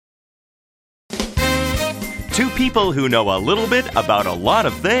Two people who know a little bit about a lot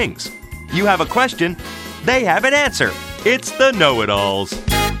of things. You have a question, they have an answer. It's the Know-It-Alls.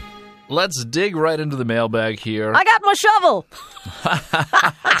 Let's dig right into the mailbag here. I got my shovel.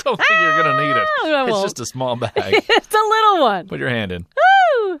 I don't think you're going to need it. I It's won't. just a small bag. It's a little one. Put your hand in.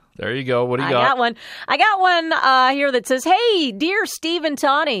 Woo! There you go. What do you I got one. I got one here that says, "Hey, dear Steve and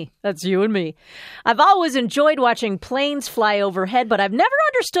Tawny." That's you and me. "I've always enjoyed watching planes fly overhead, but I've never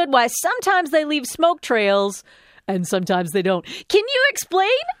understood why sometimes they leave smoke trails and sometimes they don't. Can you explain?"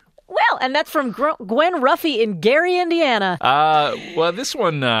 Well, and that's from Gwen Ruffy in Gary, Indiana. Well, this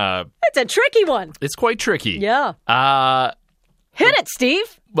one, It's a tricky one. it's quite tricky. Yeah. Hit it,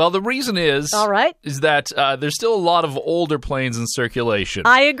 Steve. Well, the reason is, All right. is that there's still a lot of older planes in circulation.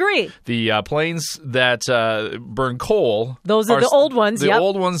 I agree. The planes that burn coal. Those are the old ones, The yep.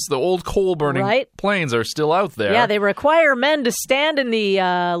 old ones, the old coal-burning Right. planes are still out there. Yeah, they require men to stand in the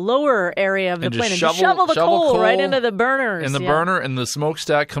lower area of the And just plane and just shovel shovel the coal right coal into the burners. in the yeah. burner, and the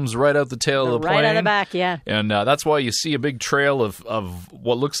smokestack comes right out the tail of the plane. Right out the back, yeah. And that's why you see a big trail of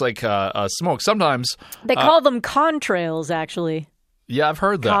what looks like smoke. Sometimes, They call them contrails, actually. yeah, I've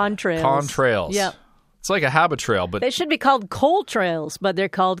heard that. Contrails. Contrails. Yep. It's like a habit trail, but They should be called coal trails, but they're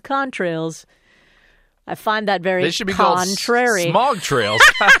called contrails. I find that very they should be contrary. called smog trails.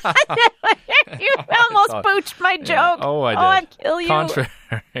 You almost pooched my joke. Oh, I did. I'd kill you.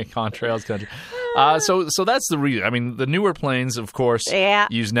 Contrails, country. So that's the reason. I mean, the newer planes, of course, Yeah.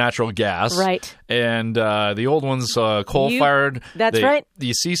 use natural gas. Right. And the old ones, coal-fired. That's right.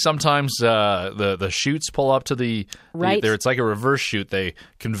 You see sometimes the chutes pull up to the... Right. It's like a reverse chute. They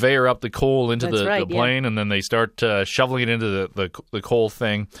conveyor up the coal into That's the right, yeah. plane, and then they start shoveling it into the coal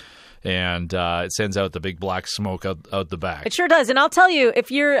thing. And it sends out the big black smoke out the back. It sure does, and I'll tell you,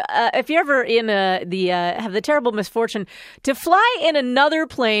 if you're ever in have the terrible misfortune to fly in another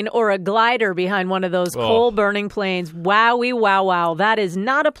plane or a glider behind one of those coal burning planes, wowie wow, that is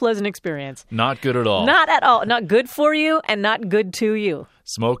not a pleasant experience. Not good at all. Not at all. Not good for you, and not good to you.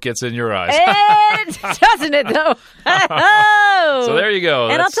 Smoke gets in your eyes. Doesn't it though? So there you go.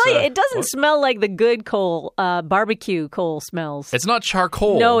 And I'll tell you, it doesn't smell like the good coal, barbecue coal smells. It's not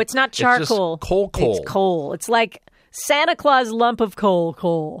charcoal. No, it's not charcoal. It's just coal. It's coal. It's like Santa Claus lump of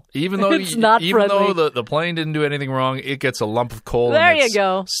coal. Even though it's not even friendly. though the plane didn't do anything wrong, it gets a lump of coal. There and you it's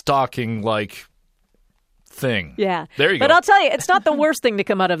go. Stalking like thing. Yeah. There you go. But I'll tell you, it's not the worst thing to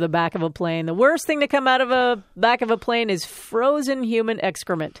come out of the back of a plane. The worst thing to come out of a back of a plane is frozen human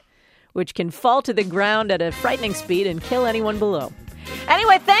excrement, which can fall to the ground at a frightening speed and kill anyone below.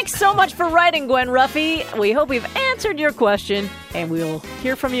 Anyway, thanks so much for writing, Gwen Ruffy. We hope we've answered your question, and we'll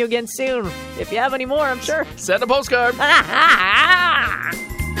hear from you again soon. If you have any more, I'm sure. Send a postcard.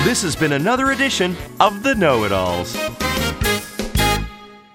 This has been another edition of the Know-It-Alls.